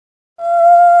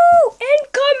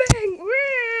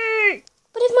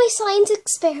science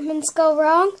experiments go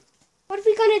wrong? What are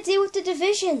we going to do with the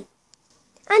division?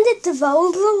 And the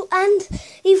divisal, and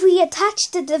if we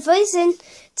attach the division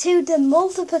to the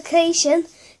multiplication,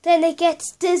 then it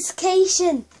gets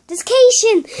discation.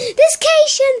 Discation!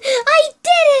 Discation! I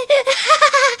did it!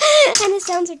 And it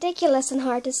sounds ridiculous and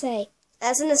hard to say.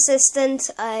 As an assistant,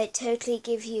 I totally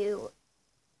give you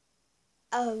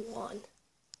a 1.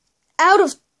 Out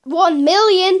of 1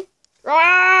 million!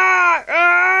 Woohoo!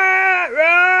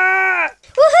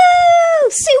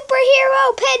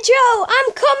 Superhero Pedro!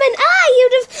 I'm coming!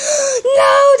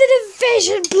 No, the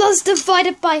division plus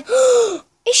divided by...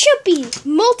 It should be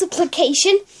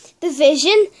multiplication,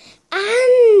 division,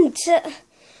 and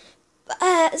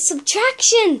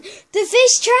subtraction,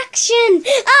 divistraction.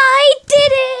 I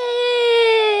did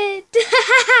it!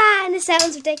 And it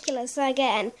sounds ridiculous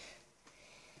again.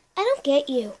 I don't get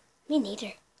you. Me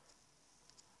neither.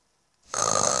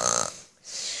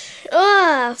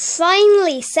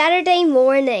 Finally, Saturday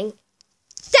morning.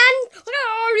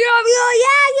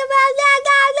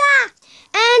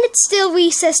 And it's still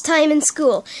recess time in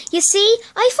school. You see,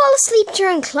 I fall asleep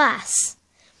during class.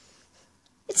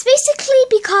 It's basically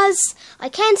because I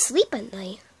can't sleep at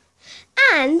night.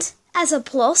 And as a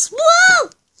plus,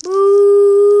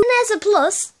 and as a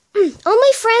plus, all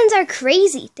my friends are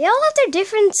crazy. They all have their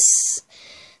different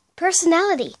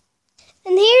personality.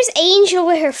 And here's Angel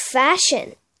with her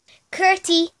fashion.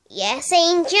 Curtie, yes,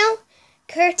 Angel?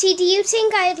 Curtie, do you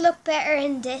think I'd look better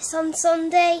in this on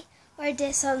Sunday? Or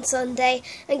this on Sunday?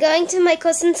 I'm going to my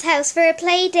cousin's house for a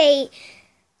play date.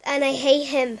 And I hate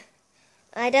him.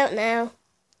 I don't know.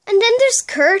 And then there's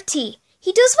Curtie.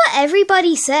 He does what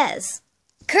everybody says.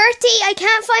 Curtie, I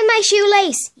can't find my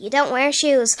shoelace. You don't wear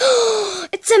shoes.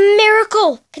 It's a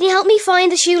miracle. Can you help me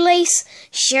find the shoelace?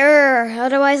 Sure,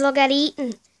 otherwise I'll get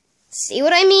eaten. See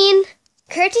what I mean?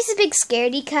 Curtie's a big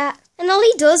scaredy cat. And all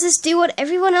he does is do what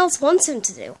everyone else wants him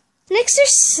to do. Next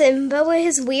there's Simba with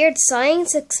his weird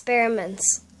science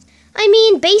experiments. I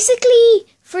mean, basically,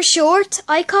 for short,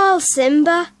 I call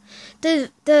Simba the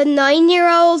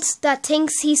 9-year-old that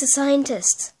thinks he's a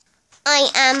scientist. I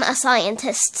am a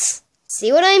scientist.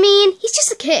 See what I mean? He's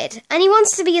just a kid, and he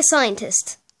wants to be a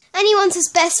scientist. And he wants his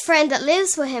best friend that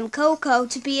lives with him, Coco,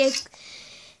 to be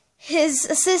his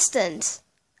assistant.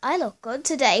 I look good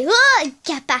today.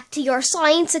 Get back to your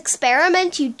science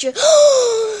experiment, you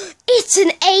It's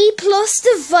an A plus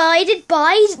divided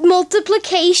by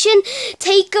multiplication.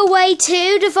 Take away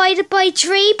 2 divided by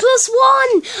 3 plus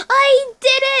 1. I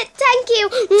did it. Thank you.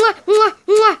 Mwah, mwah,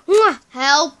 mwah, mwah.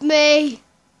 Help me.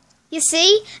 You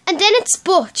see? And then it's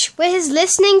Butch with his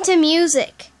listening to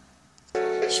music.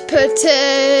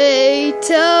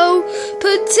 Potato,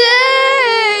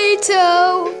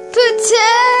 potato,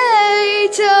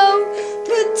 potato,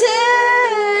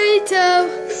 potato,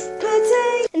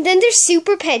 potato. And then there's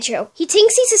Super Pedro. He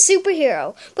thinks he's a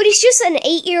superhero, but he's just an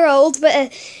 8-year-old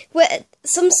with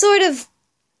some sort of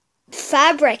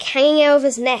fabric hanging out of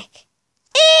his neck.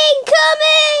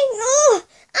 Incoming! Oh,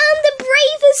 I'm the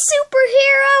bravest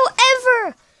superhero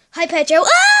ever! Hi, Pedro.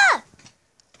 Ah!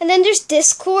 And then there's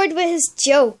Discord with his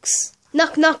jokes.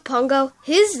 Knock, knock, Pongo.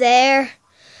 Who's there?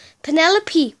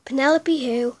 Penelope. Penelope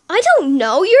who? I don't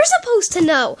know. You're supposed to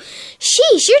know.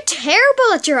 Sheesh, you're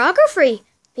terrible at geography.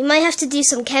 We might have to do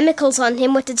some chemicals on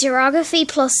him with the geography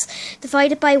plus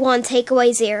divided by 1, take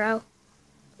away 0.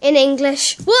 In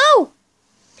English. Whoa!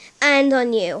 And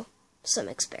on you. Some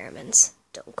experiments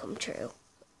don't come true.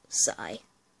 Sigh.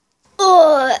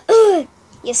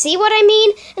 You see what I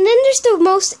mean? And then there's the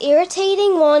most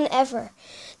irritating one ever.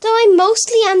 Though I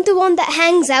mostly am the one that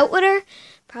hangs out with her.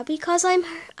 Probably because I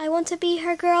want to be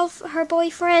her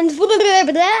boyfriend.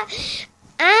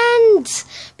 And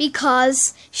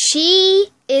because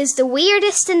she is the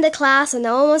weirdest in the class and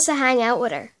no one wants to hang out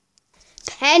with her.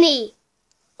 Penny.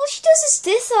 All she does is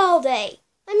this all day.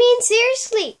 I mean,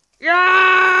 seriously.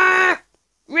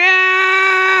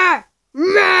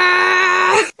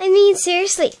 I mean,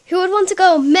 seriously, who would want to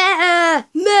go meh,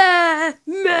 meh,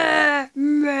 meh,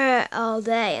 meh all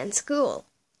day in school?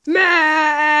 Meh.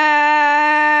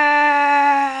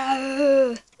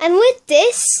 And with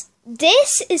this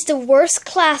is the worst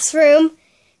classroom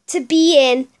to be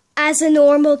in as a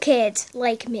normal kid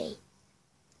like me.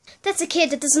 That's a kid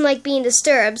that doesn't like being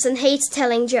disturbed and hates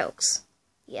telling jokes.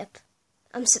 Yep,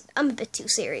 I'm a bit too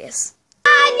serious.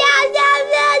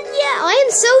 I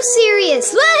am so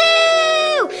serious.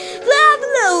 Woohoo!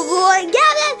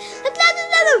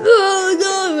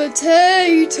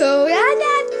 Potato.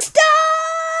 Stop!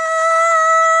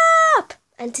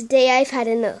 And today I've had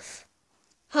enough.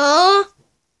 Huh?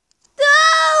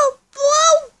 No!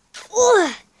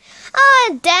 Ah,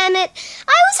 damn it.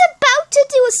 I was about to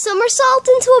do a a somersault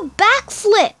into a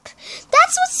backflip.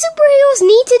 That's what superheroes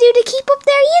need to do to keep up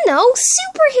their,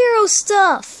 superhero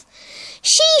stuff.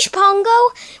 Sheesh,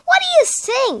 Pongo, what do you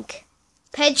think?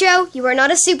 Pedro, you are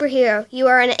not a superhero. You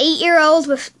are an 8-year-old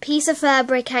with a piece of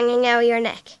fabric hanging out of your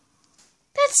neck.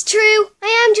 That's true. I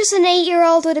am just an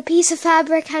 8-year-old with a piece of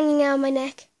fabric hanging out of my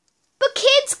neck. But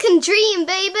kids can dream,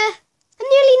 baby. I'm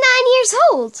nearly 9 years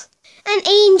old. An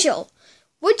angel.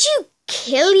 Would it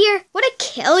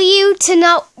kill you to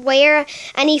not wear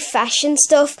any fashion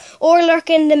stuff or look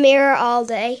in the mirror all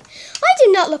day? I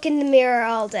do not look in the mirror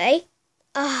all day.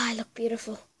 I look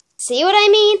beautiful. See what I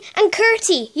mean? And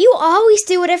Curtie, you always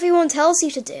do what everyone tells you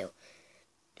to do.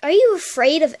 Are you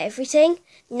afraid of everything?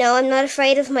 No, I'm not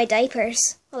afraid of my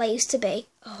diapers. Well, I used to be.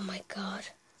 Oh my God.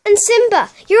 And Simba,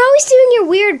 you're always doing your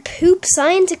weird poop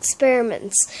science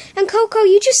experiments. And Coco,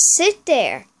 you just sit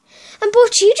there. And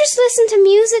Butch, you just listen to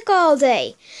music all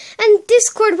day. And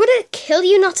Discord, would it kill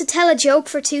you not to tell a joke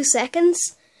for 2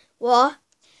 seconds? What?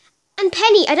 And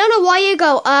Penny, I don't know why you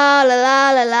go la la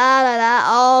la la la la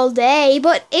all day,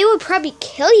 but it would probably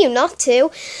kill you not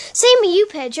to. Same with you,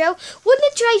 Pedro. Wouldn't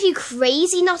it drive you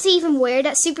crazy not to even wear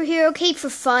that superhero cape for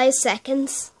 5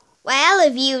 seconds? Well,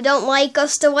 if you don't like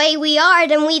us the way we are,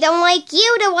 then we don't like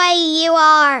you the way you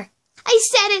are. I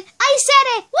said it! I said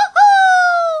it!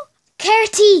 Woohoo!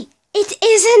 Curtie, it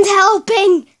isn't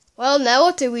helping. Well, now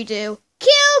what do we do?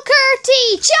 Kill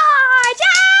Curtie! Charge!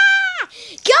 Ah!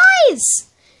 Guys!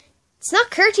 It's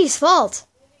not Curtie's fault.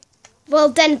 Well,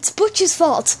 then it's Butch's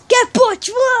fault. Get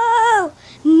Butch! Whoa!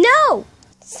 No!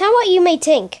 It's not what you may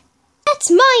think.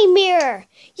 That's my mirror.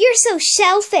 You're so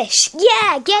selfish.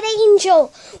 Yeah, get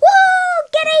Angel. Whoa!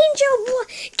 Get Angel!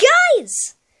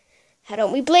 Guys! How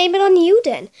don't we blame it on you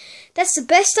then? That's the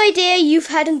best idea you've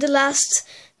had in the last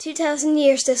 2,000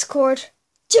 years, Discord.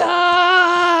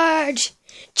 Charge!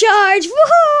 Charge!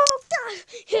 Woohoo!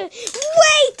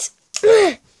 Wait!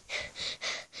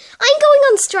 I'm going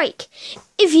on strike.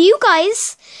 If you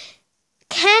guys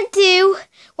can't do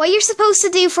what you're supposed to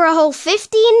do for a whole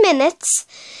 15 minutes,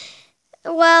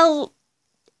 well,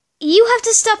 you have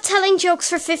to stop telling jokes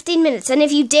for 15 minutes. And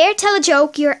if you dare tell a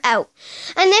joke, you're out.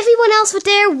 And everyone else with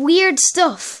their weird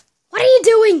stuff. What are you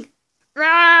doing?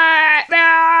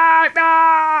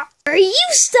 Or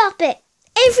you stop it.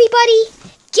 Everybody,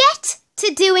 get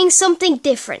to doing something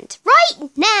different. Right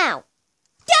now.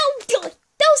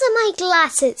 Those are my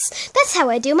glasses. That's how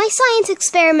I do my science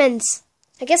experiments.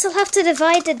 I guess I'll have to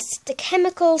divide the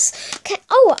chemicals.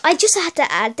 Oh, I just had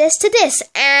to add this to this.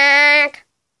 Damn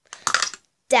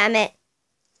it.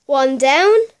 1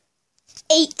 down,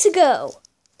 8 to go.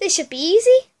 This should be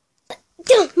easy.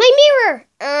 My mirror.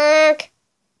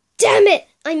 Damn it,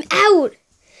 I'm out.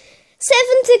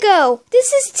 7 to go.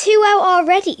 This is 2 out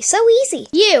already. So easy.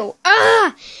 You.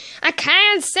 I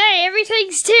can't say,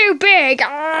 everything's too big.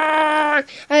 At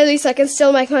least I can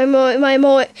still make my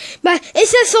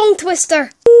it's a tongue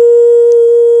twister.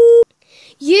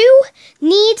 You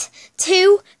need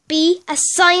to be a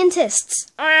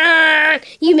scientist.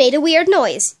 You made a weird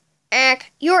noise.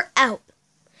 You're out.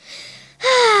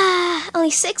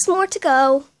 Only 6 more to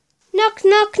go. Knock,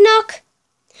 knock, knock.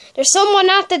 There's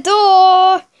someone at the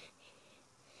door.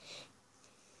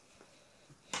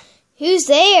 Who's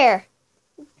there?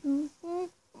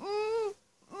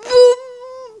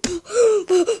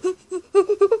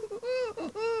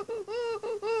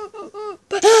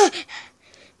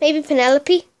 Maybe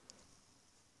Penelope?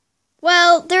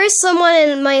 Well, there is someone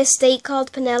in my estate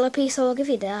called Penelope, so I'll give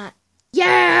you that.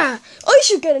 Yeah! I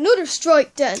should get another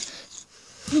strike then.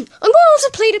 I'm going to have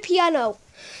to play the piano.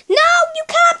 No, you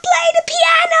can't play the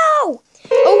piano!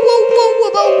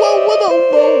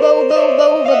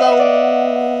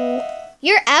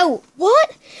 You're out.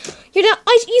 What? You're not.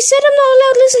 You said I'm not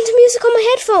allowed to listen to music on my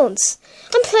headphones.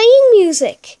 I'm playing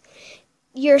music.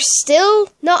 You're still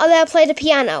not allowed to play the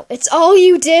piano. It's all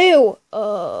you do.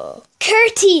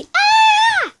 Curtie.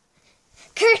 Ah!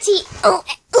 Curtie.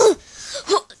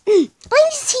 I need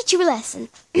to teach you a lesson.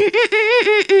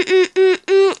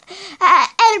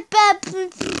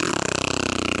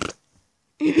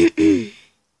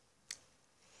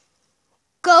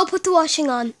 Go put the washing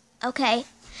on. Okay.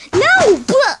 No!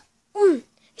 You're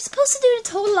supposed to do the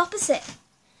total opposite.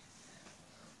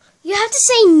 You have to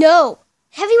say no.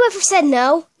 Have you ever said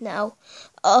no? No.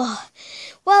 Oh.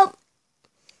 Well,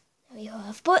 no you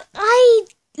have. But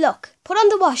look, put on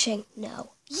the washing.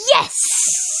 No. Yes!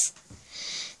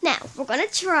 Now, we're going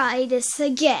to try this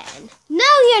again. No,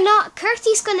 you're not.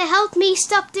 Curtie's going to help me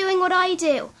stop doing what I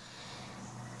do.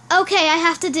 Okay, I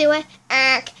have to do it.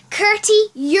 Curtie,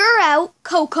 you're out.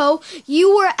 Coco,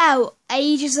 you were out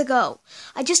ages ago.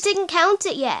 I just didn't count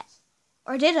it yet.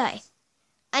 Or did I?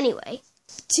 Anyway.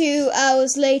 2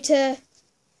 hours later.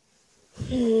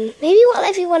 Maybe while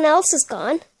everyone else is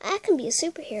gone, I can be a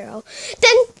superhero.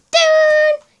 Dun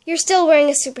dun! You're still wearing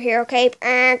a superhero cape.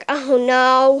 Oh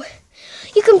no.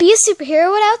 You can be a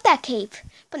superhero without that cape.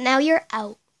 But now you're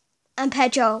out. And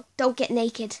Pedro, don't get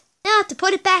naked. Now I have to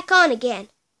put it back on again.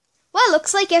 Well,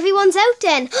 looks like everyone's out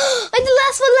then. I'm the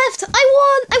last one left. I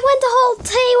won. I went the whole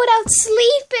day without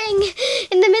sleeping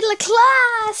in the middle of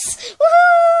class.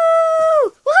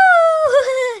 Woohoo!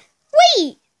 Woohoo!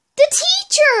 Wait, the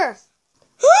teacher!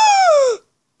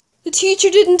 The teacher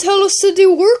didn't tell us to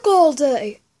do work all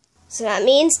day. So that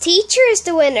means teacher is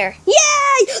the winner.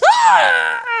 Yay!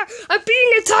 Ah! I'm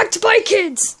being attacked by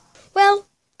kids. Well,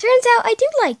 turns out I do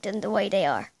like them the way they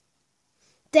are.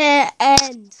 The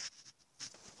end.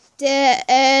 The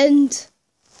end.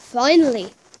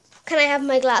 Finally. Can I have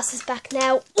my glasses back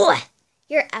now? Ugh,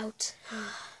 you're out.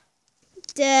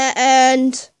 The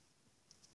end.